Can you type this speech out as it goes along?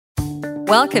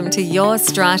Welcome to Your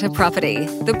Strata Property,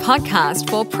 the podcast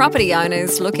for property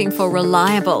owners looking for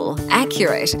reliable,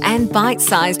 accurate, and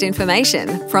bite-sized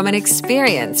information from an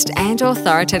experienced and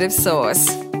authoritative source.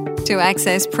 To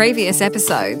access previous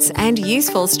episodes and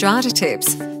useful strata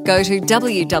tips, go to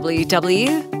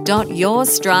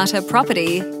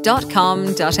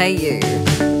www.yourstrataproperty.com.au.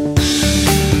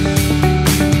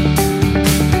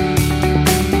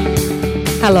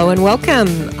 Hello and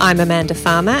welcome. I'm Amanda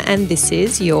Farmer and this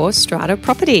is Your Strata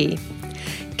Property.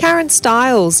 Karen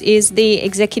Stiles is the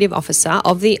Executive Officer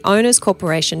of the Owners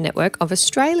Corporation Network of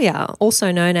Australia,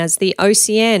 also known as the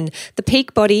OCN, the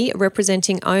peak body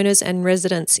representing owners and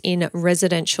residents in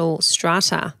residential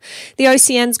strata. The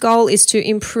OCN's goal is to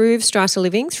improve strata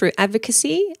living through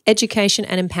advocacy, education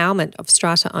and empowerment of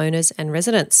strata owners and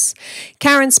residents.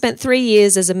 Karen spent 3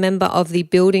 years as a member of the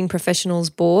Building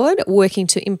Professionals Board, working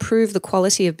to improve the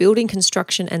quality of building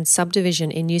construction and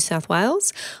subdivision in New South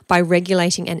Wales by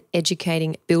regulating and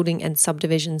educating building and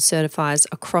subdivision certifiers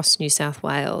across New South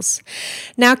Wales.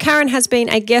 Now, Karen has been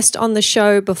a guest on the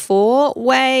show before,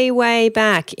 way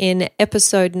back in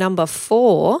episode number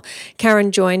 4.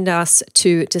 Karen joined us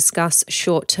to discuss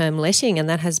short-term letting, and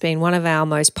that has been one of our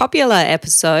most popular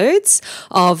episodes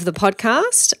of the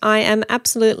podcast. I am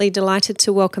absolutely delighted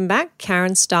to welcome back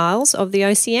Karen Stiles of the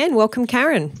OCN. Welcome,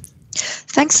 Karen.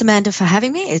 Thanks, Amanda, for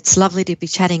having me. It's lovely to be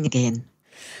chatting again.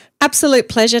 Absolute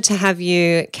pleasure to have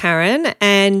you, Karen,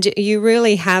 and you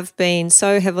really have been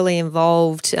so heavily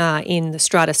involved in the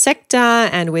strata sector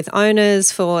and with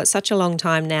owners for such a long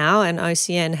time now, and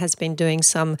OCN has been doing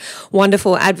some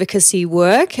wonderful advocacy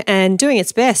work and doing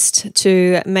its best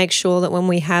to make sure that when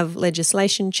we have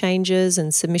legislation changes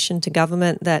and submission to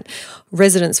government that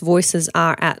residents' voices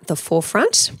are at the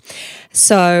forefront.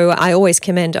 So I always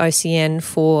commend OCN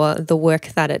for the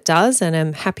work that it does, and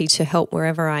I'm happy to help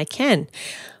wherever I can.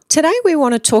 Today we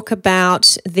want to talk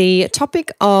about the topic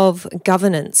of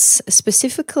governance,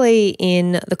 specifically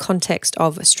in the context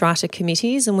of strata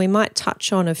committees, and we might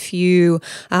touch on a few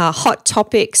hot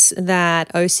topics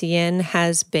that OCN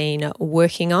has been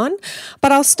working on.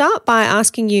 But I'll start by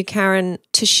asking you, Karen,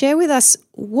 to share with us,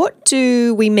 what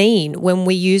do we mean when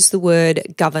we use the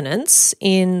word governance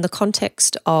in the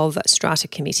context of strata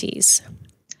committees?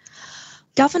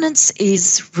 Governance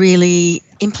is really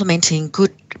implementing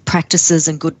good practices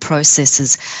and good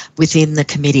processes within the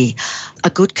committee. A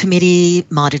good committee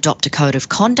might adopt a code of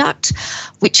conduct,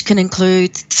 which can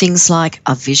include things like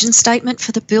a vision statement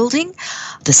for the building,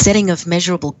 the setting of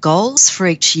measurable goals for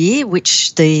each year,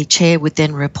 which the chair would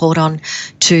then report on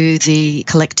to the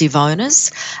collective owners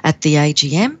at the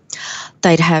AGM.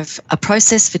 They'd have a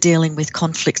process for dealing with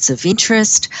conflicts of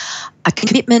interest, a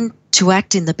commitment to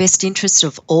act in the best interest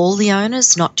of all the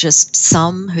owners, not just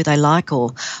some who they like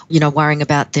or, worrying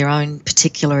about their own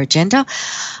particular agenda.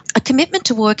 A commitment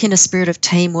to work in a spirit of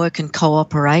teamwork and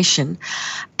cooperation,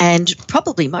 and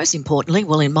probably most importantly,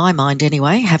 well, in my mind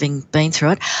anyway, having been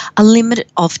through it, a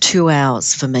limit of 2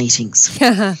 hours for meetings.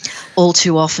 All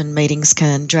too often meetings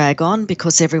can drag on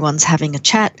because everyone's having a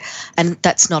chat, and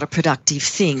that's not a productive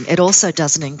thing. It also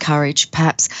doesn't encourage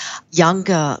perhaps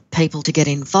younger people to get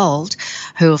involved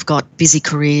who have got busy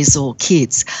careers or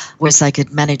kids, whereas they could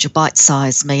manage a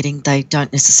bite-sized meeting. They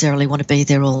don't necessarily want to be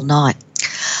there all night.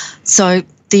 So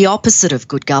the opposite of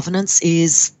good governance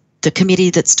is the committee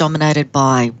that's dominated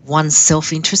by one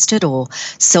self-interested or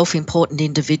self-important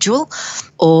individual,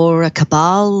 or a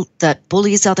cabal that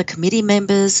bullies other committee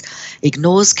members,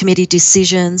 ignores committee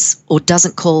decisions, or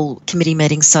doesn't call committee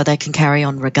meetings so they can carry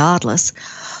on regardless,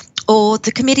 or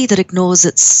the committee that ignores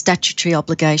its statutory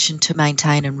obligation to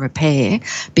maintain and repair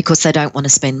because they don't want to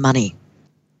spend money.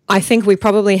 I think we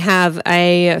probably have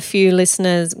a few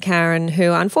listeners, Karen,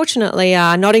 who unfortunately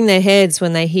are nodding their heads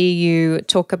when they hear you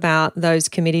talk about those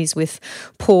committees with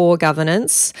poor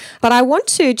governance. But I want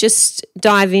to just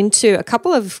dive into a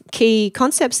couple of key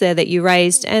concepts there that you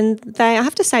raised, and I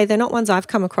have to say, they're not ones I've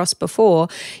come across before.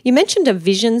 You mentioned a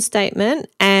vision statement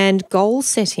and goal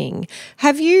setting.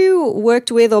 Have you worked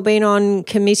with or been on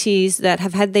committees that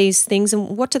have had these things,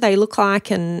 and what do they look like,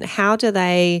 and how do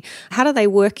they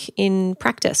work in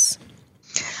practice?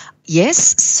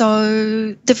 Yes,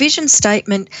 so the vision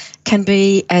statement can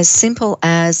be as simple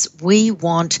as we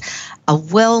want a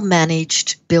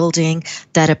well-managed building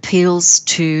that appeals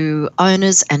to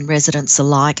owners and residents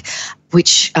alike,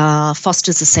 which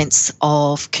fosters a sense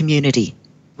of community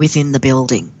within the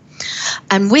building.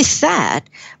 And with that,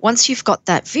 once you've got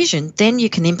that vision, then you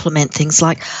can implement things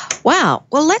like, wow,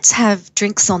 well, let's have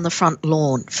drinks on the front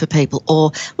lawn for people,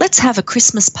 or let's have a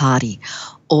Christmas party,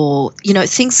 or,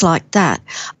 things like that.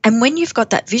 And when you've got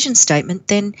that vision statement,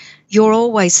 then you're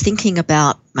always thinking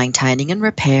about maintaining and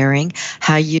repairing,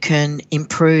 how you can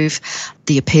improve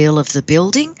the appeal of the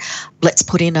building. Let's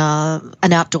put in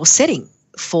an outdoor setting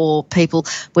for people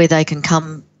where they can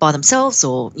come by themselves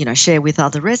or, share with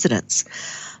other residents.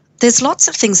 There's lots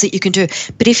of things that you can do,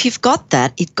 but if you've got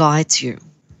that, it guides you.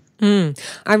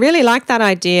 I really like that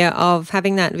idea of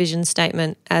having that vision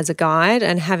statement as a guide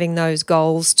and having those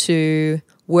goals to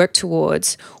work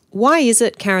towards. Why is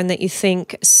it, Karen, that you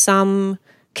think some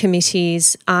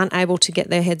committees aren't able to get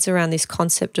their heads around this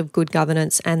concept of good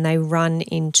governance and they run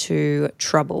into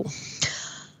trouble?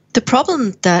 The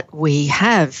problem that we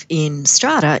have in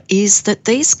strata is that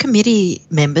these committee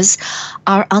members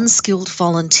are unskilled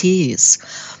volunteers.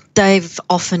 They've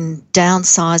often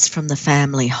downsized from the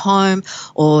family home,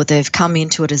 or they've come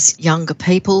into it as younger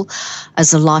people,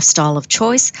 as a lifestyle of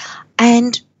choice,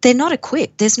 and they're not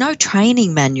equipped. There's no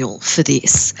training manual for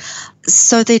this.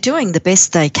 So they're doing the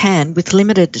best they can with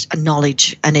limited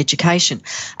knowledge and education.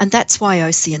 And that's why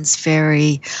OCN's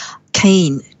very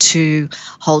keen to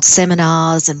hold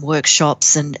seminars and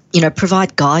workshops and,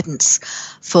 provide guidance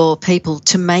for people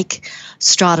to make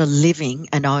strata living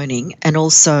and owning and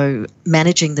also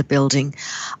managing the building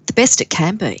the best it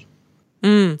can be.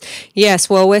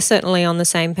 Yes, well, we're certainly on the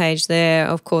same page there,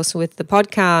 of course, with the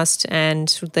podcast and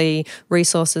the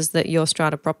resources that your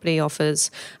strata property offers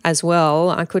as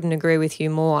well. I couldn't agree with you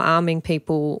more. Arming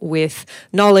people with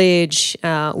knowledge,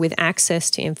 with access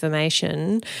to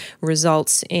information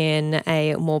results in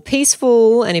a more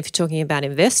peaceful, and if you're talking about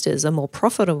investors, a more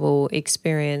profitable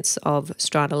experience of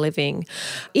strata living.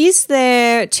 Is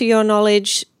there, to your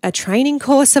knowledge, a training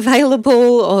course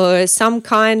available or some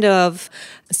kind of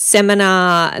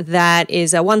seminar that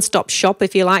is a one-stop shop,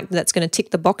 if you like, that's going to tick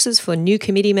the boxes for new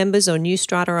committee members or new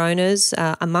strata owners,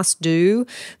 a must-do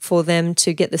for them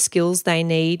to get the skills they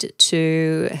need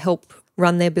to help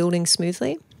run their building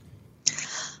smoothly?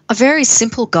 A very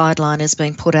simple guideline has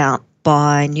been put out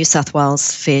by New South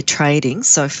Wales Fair Trading,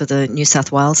 so for the New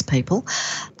South Wales people,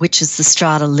 which is the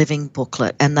Strata Living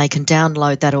booklet, and they can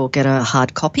download that or get a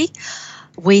hard copy.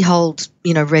 We hold,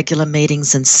 regular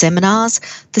meetings and seminars.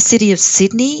 The City of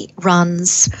Sydney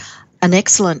runs an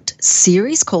excellent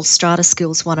series called Strata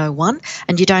Skills 101,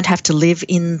 and you don't have to live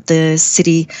in the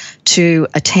city to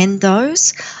attend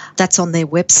those. That's on their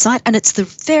website, and it's the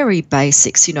very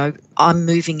basics. I'm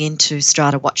moving into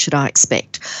strata, what should I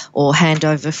expect? Or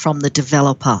handover from the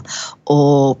developer,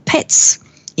 or pets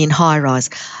in high-rise.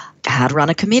 How to run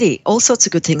a committee, all sorts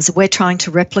of good things. We're trying to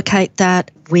replicate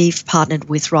that. We've partnered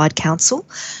with Ride Council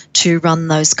to run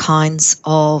those kinds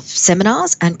of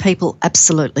seminars, and people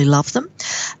absolutely love them.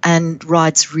 And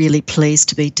Ride's really pleased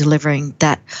to be delivering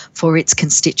that for its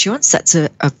constituents. That's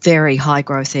a very high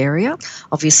growth area,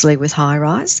 obviously with high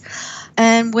rise.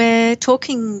 And we're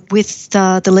talking with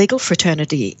the legal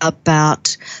fraternity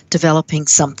about developing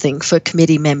something for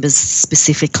committee members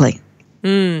specifically.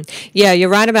 Yeah, you're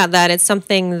right about that. It's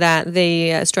something that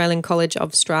the Australian College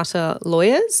of Strata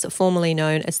Lawyers, formerly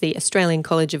known as the Australian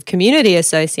College of Community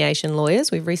Association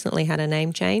Lawyers, we've recently had a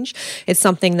name change. It's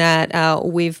something that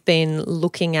we've been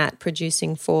looking at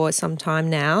producing for some time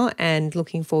now, and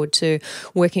looking forward to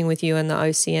working with you and the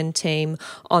OCN team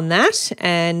on that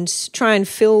and try and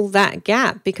fill that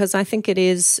gap, because I think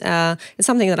it's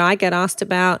something that I get asked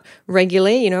about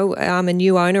regularly. I'm a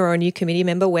new owner or a new committee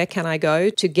member. Where can I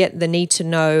go to get the need to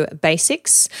know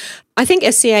basics? I think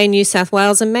SCA New South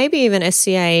Wales and maybe even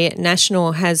SCA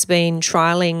National has been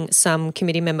trialling some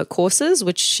committee member courses,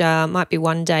 which might be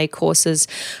one-day courses.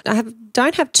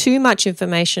 Don't have too much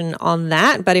information on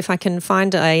that, but if I can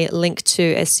find a link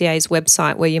to SCA's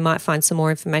website where you might find some more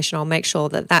information, I'll make sure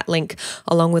that link,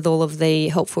 along with all of the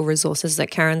helpful resources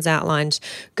that Karen's outlined,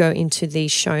 go into the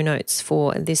show notes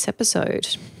for this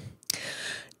episode.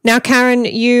 Now, Karen,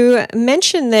 you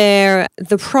mentioned there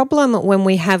the problem when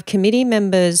we have committee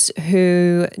members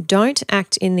who don't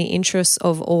act in the interests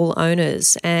of all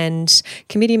owners, and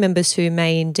committee members who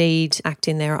may indeed act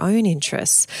in their own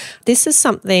interests. This is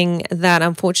something that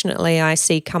unfortunately I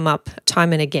see come up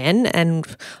time and again, and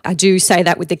I do say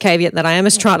that with the caveat that I am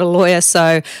a strata lawyer,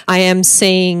 so I am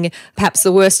seeing perhaps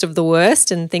the worst of the worst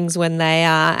and things when they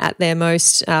are at their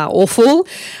most awful.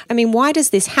 I mean, why does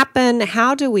this happen?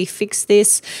 How do we fix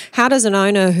this? How does an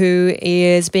owner who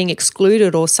is being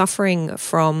excluded or suffering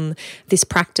from this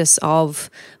practice of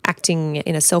acting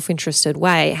in a self-interested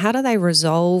way, how do they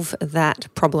resolve that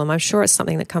problem? I'm sure it's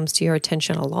something that comes to your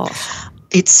attention a lot.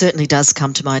 It certainly does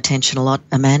come to my attention a lot,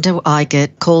 Amanda. I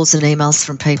get calls and emails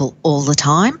from people all the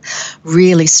time,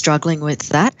 really struggling with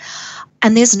that.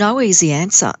 And there's no easy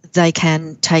answer. They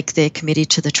can take their committee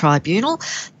to the tribunal.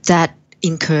 That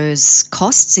incurs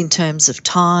costs in terms of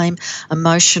time,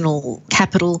 emotional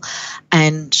capital,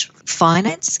 and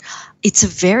finance. It's a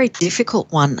very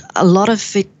difficult one. A lot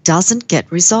of it doesn't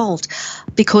get resolved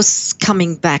because,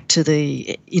 coming back to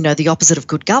the opposite of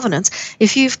good governance,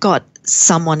 if you've got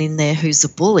someone in there who's a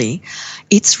bully,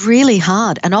 it's really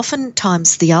hard. And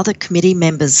oftentimes the other committee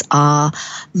members are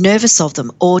nervous of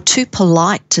them or too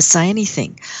polite to say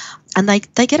anything. And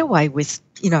they get away with,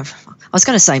 I was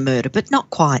going to say murder, but not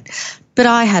quite. But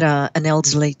I had an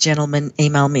elderly gentleman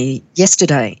email me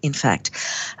yesterday, in fact,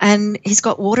 and he's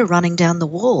got water running down the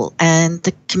wall and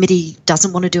the committee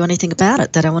doesn't want to do anything about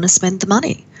it. They don't want to spend the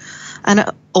money. And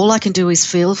all I can do is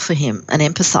feel for him and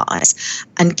empathise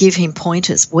and give him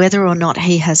pointers. Whether or not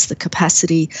he has the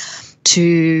capacity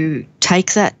to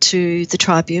take that to the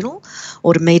tribunal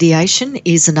or to mediation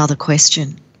is another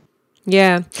question.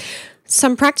 Yeah.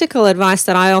 Some practical advice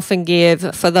that I often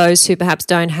give for those who perhaps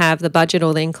don't have the budget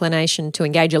or the inclination to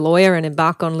engage a lawyer and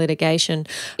embark on litigation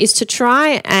is to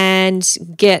try and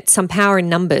get some power in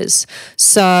numbers.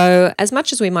 So as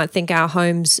much as we might think our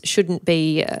homes shouldn't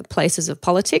be places of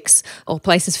politics or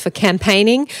places for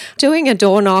campaigning, doing a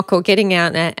door knock or getting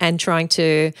out and trying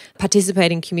to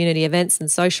participate in community events and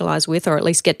socialise with, or at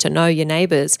least get to know your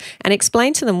neighbours and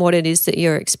explain to them what it is that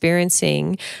you're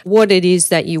experiencing, what it is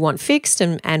that you want fixed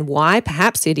and why.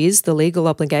 Perhaps it is the legal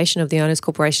obligation of the Owners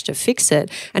Corporation to fix it,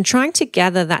 and trying to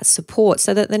gather that support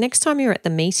so that the next time you're at the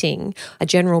meeting, a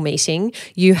general meeting,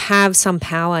 you have some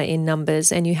power in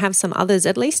numbers and you have some others,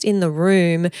 at least in the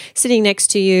room, sitting next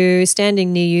to you,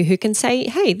 standing near you, who can say,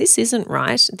 hey, this isn't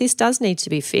right. This does need to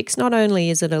be fixed. Not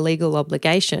only is it a legal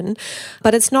obligation,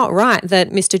 but it's not right that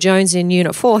Mr. Jones in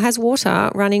Unit 4 has water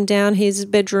running down his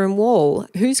bedroom wall.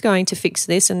 Who's going to fix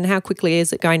this and how quickly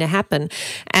is it going to happen?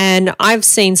 And I've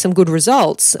seen some good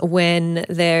results when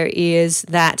there is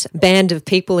that band of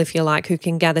people, if you like, who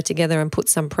can gather together and put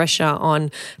some pressure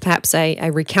on perhaps a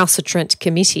recalcitrant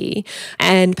committee,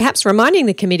 and perhaps reminding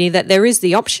the committee that there is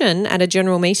the option at a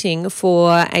general meeting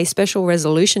for a special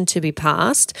resolution to be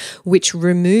passed which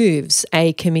removes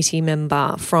a committee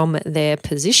member from their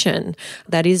position.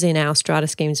 That is in our Strata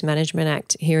Schemes Management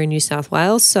Act here in New South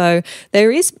Wales. So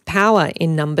there is power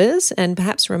in numbers, and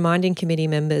perhaps reminding committee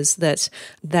members that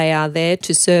they are there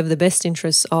to serve the best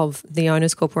interests of the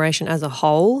Owners Corporation as a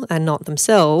whole and not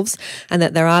themselves, and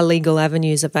that there are legal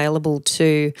avenues available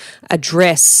to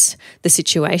address the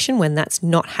situation when that's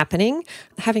not happening.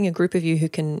 Having a group of you who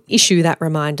can issue that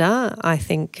reminder, I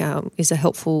think, is a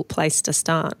helpful place to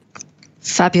start.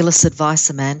 Fabulous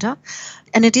advice, Amanda.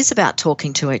 And it is about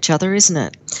talking to each other, isn't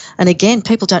it? And again,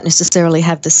 people don't necessarily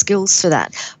have the skills for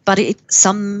that, but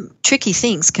some tricky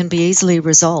things can be easily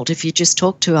resolved if you just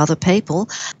talk to other people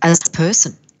as a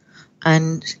person.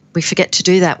 And we forget to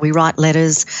do that. We write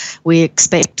letters. We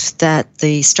expect that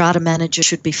the strata manager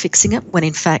should be fixing it when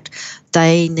in fact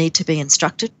they need to be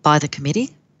instructed by the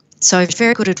committee. So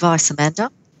very good advice, Amanda.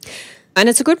 And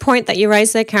it's a good point that you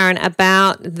raised there, Karen,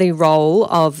 about the role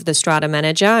of the strata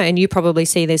manager. And you probably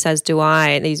see this, as do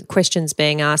I, these questions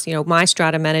being asked, my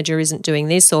strata manager isn't doing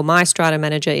this or my strata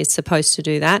manager is supposed to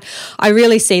do that. I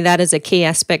really see that as a key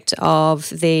aspect of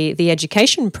the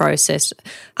education process,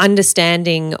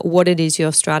 understanding what it is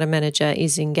your strata manager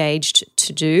is engaged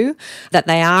to do, that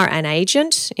they are an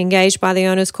agent engaged by the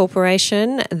Owners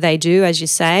Corporation. They do, as you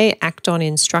say, act on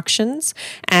instructions,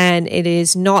 and it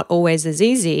is not always as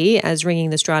easy as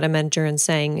ringing the strata manager and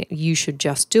saying you should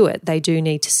just do it. They do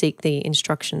need to seek the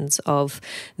instructions of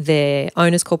their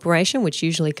Owners Corporation, which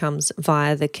usually comes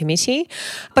via the committee.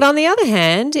 But on the other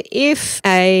hand, if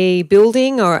a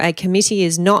building or a committee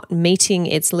is not meeting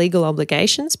its legal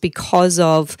obligations because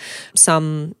of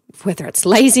some, whether it's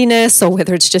laziness or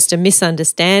whether it's just a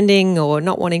misunderstanding or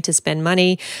not wanting to spend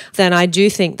money, then I do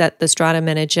think that the strata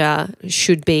manager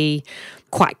should be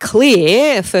quite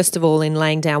clear, first of all, in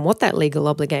laying down what that legal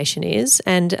obligation is.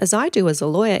 And as I do as a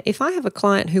lawyer, if I have a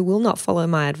client who will not follow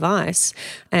my advice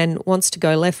and wants to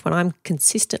go left when I'm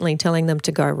consistently telling them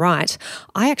to go right,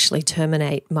 I actually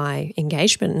terminate my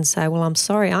engagement and say, well, I'm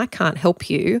sorry, I can't help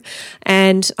you.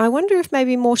 And I wonder if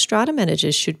maybe more strata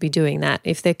managers should be doing that.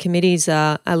 If their committees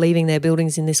are leaving their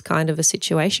buildings in this kind of a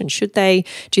situation, should they,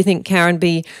 do you think, Karen,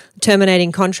 be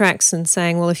terminating contracts and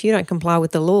saying, well, if you don't comply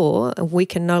with the law, we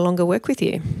can no longer work with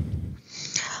you?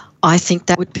 I think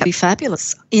that would be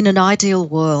fabulous. In an ideal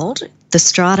world, The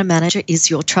strata manager is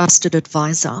your trusted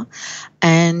advisor,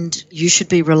 and you should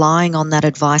be relying on that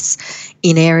advice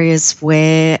in areas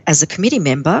where, as a committee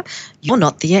member, you're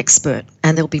not the expert,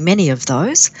 and there'll be many of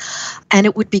those. And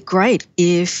it would be great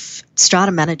if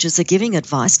strata managers are giving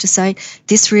advice to say,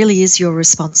 this really is your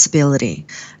responsibility,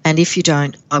 and if you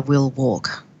don't, I will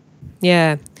walk.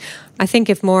 Yeah. I think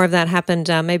if more of that happened,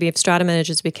 maybe if strata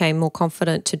managers became more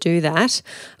confident to do that,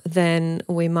 then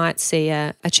we might see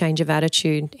a change of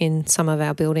attitude in some of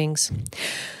our buildings.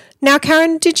 Now,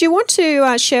 Karen, did you want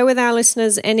to share with our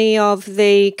listeners any of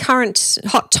the current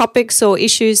hot topics or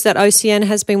issues that OCN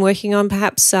has been working on,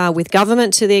 perhaps with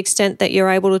government, to the extent that you're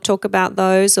able to talk about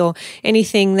those, or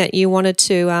anything that you wanted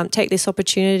to take this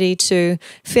opportunity to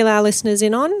fill our listeners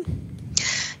in on?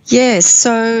 Yes,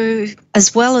 so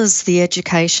as well as the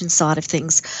education side of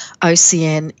things,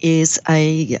 OCN is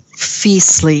a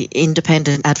fiercely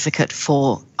independent advocate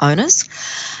for owners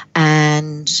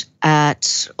and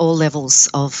at all levels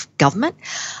of government.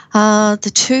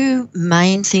 The two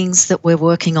main things that we're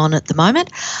working on at the moment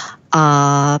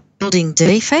are building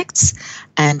defects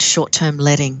and short-term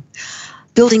letting.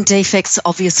 Building defects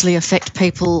obviously affect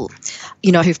people,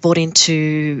 who've bought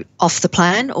into off the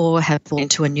plan or have bought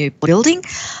into a new building,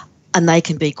 and they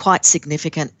can be quite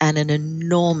significant and an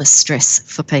enormous stress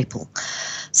for people.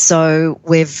 So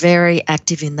we're very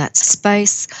active in that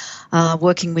space,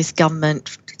 working with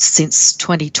government since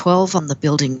 2012 on the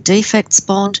building defects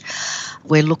bond.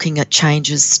 We're looking at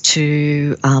changes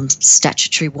to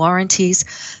statutory warranties.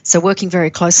 So working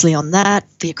very closely on that,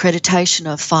 the accreditation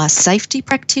of fire safety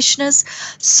practitioners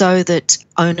so that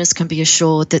owners can be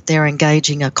assured that they're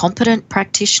engaging a competent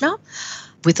practitioner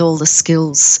with all the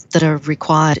skills that are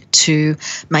required to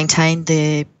maintain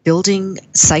their building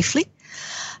safely.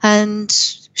 And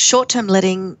short-term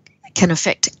letting can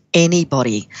affect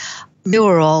anybody, new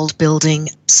or old building,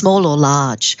 small or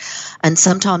large, and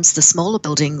sometimes the smaller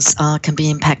buildings can be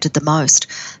impacted the most.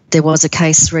 There was a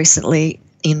case recently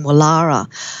in Wallara,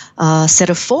 a set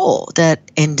of 4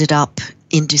 that ended up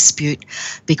in dispute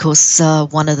because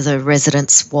one of the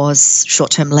residents was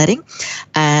short-term letting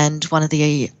and one of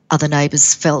the other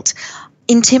neighbours felt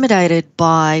intimidated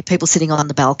by people sitting on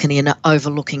the balcony and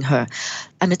overlooking her.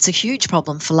 And it's a huge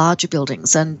problem for larger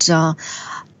buildings, and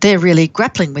they're really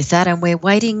grappling with that, and we're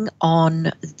waiting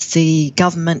on the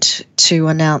government to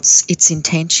announce its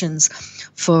intentions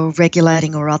for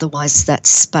regulating or otherwise that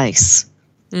space.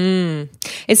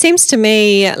 It seems to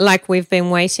me like we've been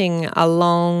waiting a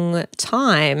long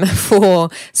time for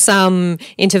some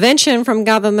intervention from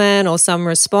government or some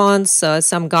response or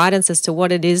some guidance as to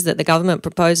what it is that the government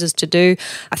proposes to do.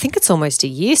 I think it's almost a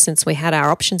year since we had our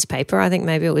options paper. I think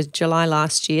maybe it was July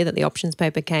last year that the options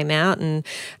paper came out, and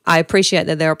I appreciate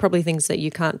that there are probably things that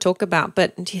you can't talk about,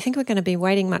 but do you think we're going to be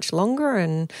waiting much longer?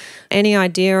 And any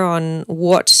idea on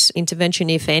what intervention,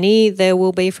 if any, there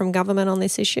will be from government on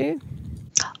this issue?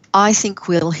 I think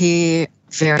we'll hear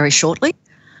very shortly,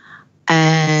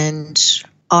 and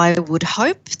I would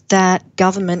hope that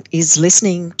government is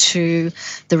listening to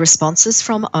the responses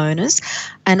from owners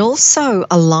and also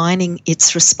aligning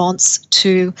its response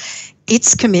to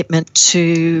its commitment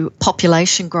to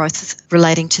population growth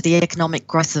relating to the economic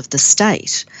growth of the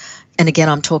state. And again,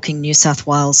 I'm talking New South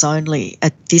Wales only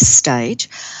at this stage.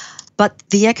 But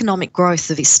the economic growth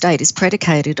of this state is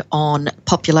predicated on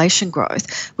population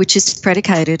growth, which is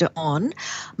predicated on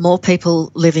more people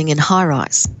living in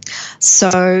high-rise.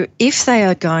 So if they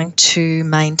are going to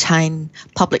maintain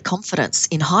public confidence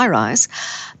in high-rise,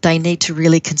 they need to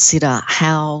really consider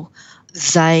how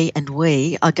they and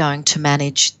we are going to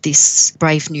manage this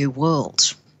brave new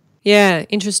world. Yeah,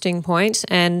 interesting point.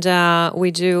 And we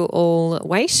do all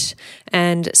wait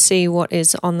and see what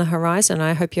is on the horizon.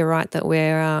 I hope you're right that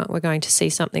we're going to see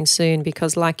something soon,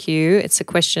 because like you, it's a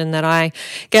question that I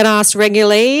get asked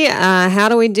regularly. How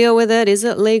do we deal with it? Is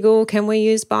it legal? Can we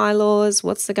use bylaws?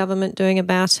 What's the government doing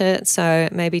about it? So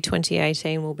maybe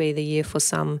 2018 will be the year for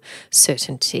some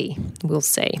certainty. We'll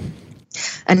see.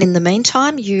 And in the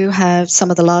meantime, you have some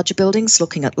of the larger buildings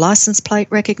looking at license plate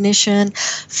recognition,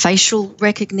 facial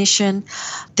recognition.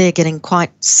 They're getting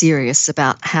quite serious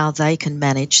about how they can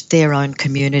manage their own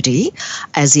community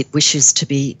as it wishes to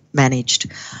be managed,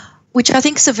 which I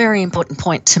think is a very important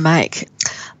point to make.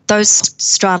 Those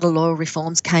strata law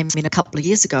reforms came in a couple of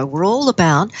years ago were all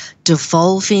about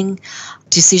devolving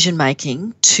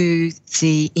decision-making to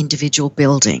the individual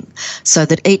building so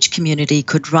that each community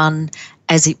could run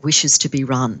as it wishes to be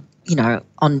run,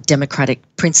 on democratic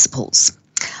principles.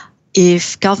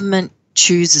 If government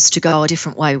chooses to go a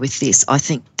different way with this, I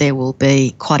think there will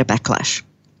be quite a backlash.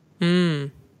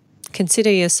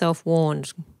 Consider yourself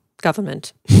warned,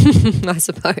 government, I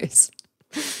suppose.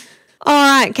 All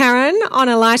right, Karen, on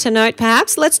a lighter note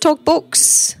perhaps, let's talk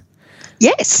books.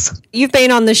 Yes. You've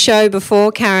been on the show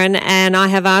before, Karen, and I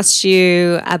have asked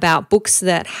you about books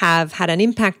that have had an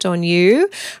impact on you.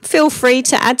 Feel free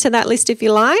to add to that list if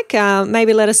you like.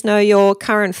 Maybe let us know your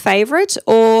current favourite.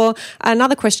 Or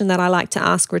another question that I like to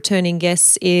ask returning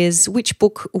guests is, which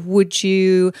book would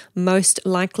you most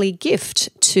likely gift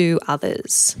to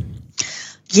others?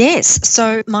 Yes,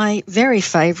 so my very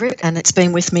favourite, and it's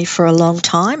been with me for a long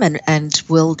time and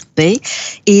will be,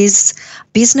 is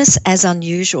Business as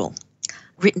Unusual,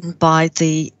 written by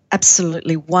the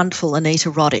absolutely wonderful Anita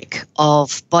Roddick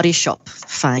of Body Shop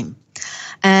fame.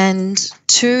 And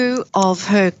two of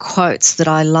her quotes that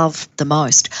I love the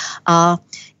most are,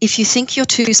 if you think you're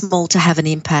too small to have an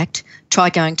impact, try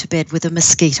going to bed with a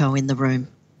mosquito in the room.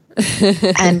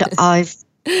 And I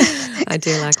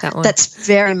do like that one. That's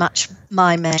very much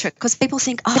my mantra, because people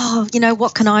think,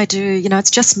 what can I do?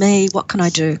 It's just me. What can I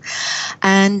do?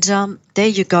 And there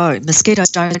you go.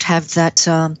 Mosquitoes don't have that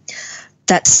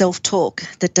self-talk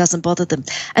that doesn't bother them.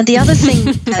 And the other thing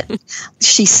that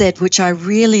she said, which I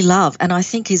really love and I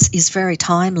think is very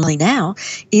timely now,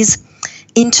 is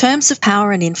in terms of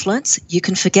power and influence, you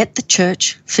can forget the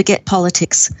church, forget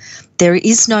politics. There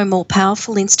is no more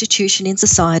powerful institution in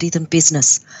society than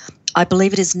business. I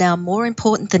believe it is now more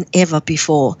important than ever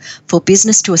before for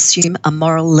business to assume a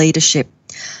moral leadership.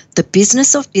 The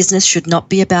business of business should not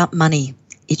be about money.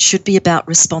 It should be about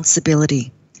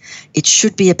responsibility. It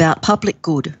should be about public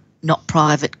good, not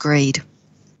private greed.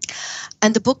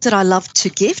 And the book that I love to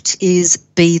gift is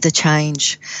Be the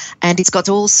Change. And it's got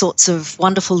all sorts of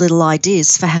wonderful little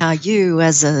ideas for how you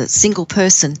as a single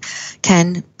person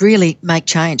can really make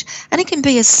change. And it can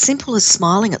be as simple as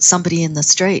smiling at somebody in the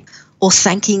street or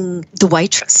thanking the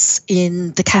waitress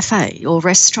in the cafe or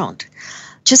restaurant.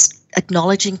 Just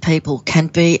acknowledging people can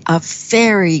be a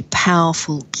very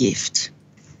powerful gift.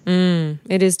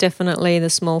 It is definitely the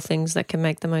small things that can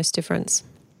make the most difference.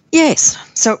 Yes.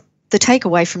 So the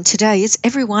takeaway from today is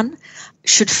everyone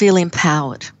should feel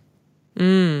empowered.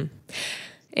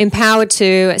 Empowered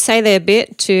to say their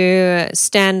bit, to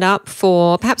stand up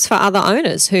for perhaps for other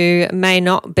owners who may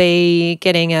not be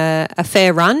getting a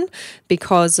fair run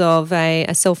because of a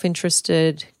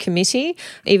self-interested committee.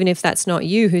 Even if that's not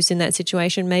you who's in that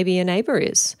situation, maybe your neighbour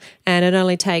is. And it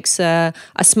only takes a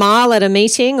smile at a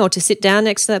meeting or to sit down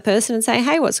next to that person and say,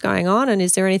 hey, what's going on? And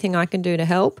is there anything I can do to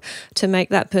help to make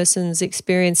that person's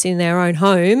experience in their own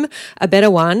home a better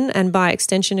one, and by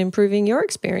extension improving your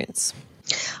experience?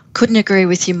 Couldn't agree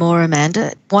with you more,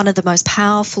 Amanda. One of the most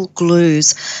powerful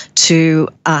glues to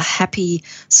a happy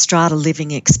strata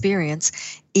living experience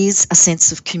is a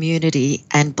sense of community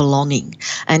and belonging,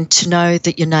 and to know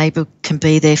that your neighbour can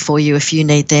be there for you if you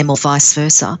need them or vice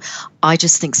versa, I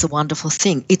just think is a wonderful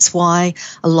thing. It's why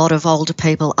a lot of older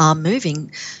people are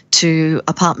moving to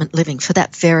apartment living for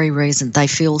that very reason. They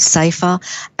feel safer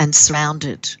and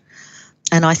surrounded.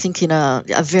 And I think in a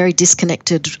very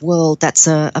disconnected world, that's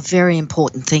a very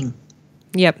important thing.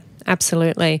 Yep,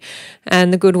 absolutely.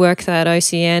 And the good work that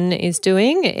OCN is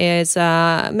doing is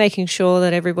making sure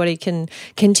that everybody can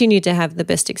continue to have the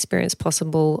best experience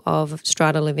possible of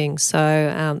strata living.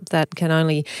 So that can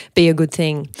only be a good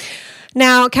thing.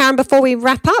 Now, Karen, before we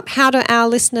wrap up, how do our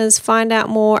listeners find out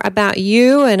more about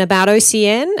you and about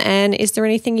OCN? And is there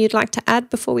anything you'd like to add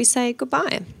before we say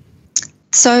goodbye?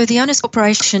 So the Owners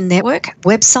Corporation Network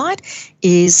website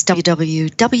is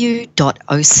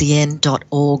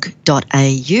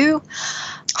www.ocn.org.au.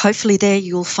 Hopefully there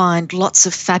you'll find lots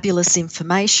of fabulous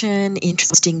information,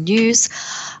 interesting news.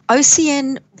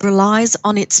 OCN relies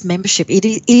on its membership. It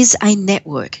is a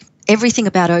network. Everything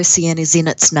about OCN is in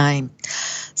its name.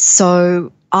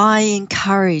 So I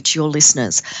encourage your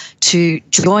listeners to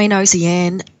join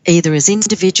OCN either as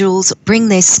individuals, bring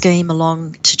their scheme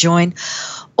along to join,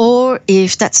 or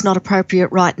if that's not appropriate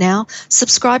right now,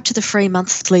 subscribe to the free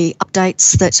monthly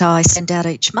updates that I send out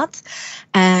each month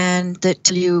and that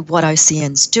tell you what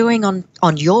OCN's doing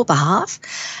on your behalf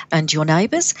and your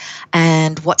neighbours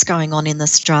and what's going on in the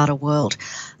strata world.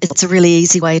 It's a really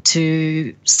easy way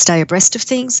to stay abreast of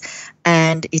things,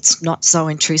 and it's not so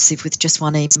intrusive with just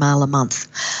one email a month.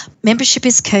 Membership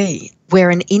is key. We're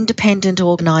an independent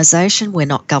organisation. We're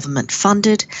not government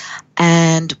funded,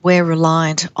 and we're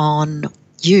reliant on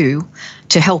you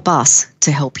to help us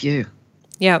to help you.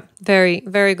 Yeah, very,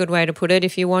 very good way to put it.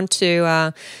 If you want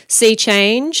to see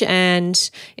change and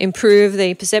improve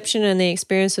the perception and the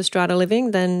experience of strata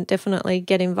living, then definitely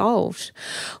get involved.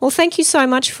 Well, thank you so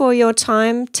much for your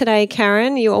time today,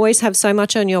 Karen. You always have so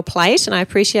much on your plate, and I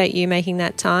appreciate you making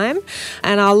that time.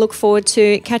 And I'll look forward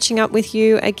to catching up with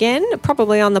you again,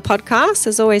 probably on the podcast.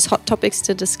 There's always hot topics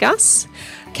to discuss.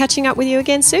 Catching up with you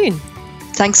again soon.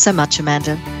 Thanks so much,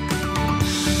 Amanda.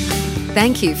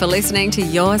 Thank you for listening to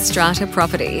Your Strata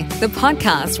Property, the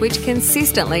podcast which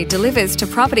consistently delivers to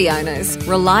property owners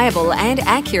reliable and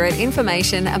accurate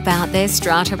information about their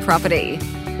strata property.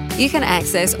 You can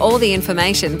access all the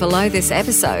information below this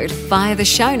episode via the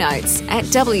show notes at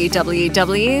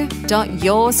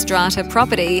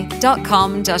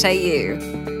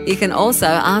www.yourstrataproperty.com.au. You can also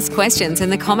ask questions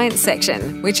in the comments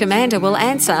section, which Amanda will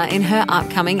answer in her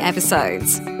upcoming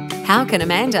episodes. How can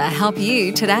Amanda help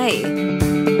you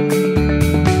today?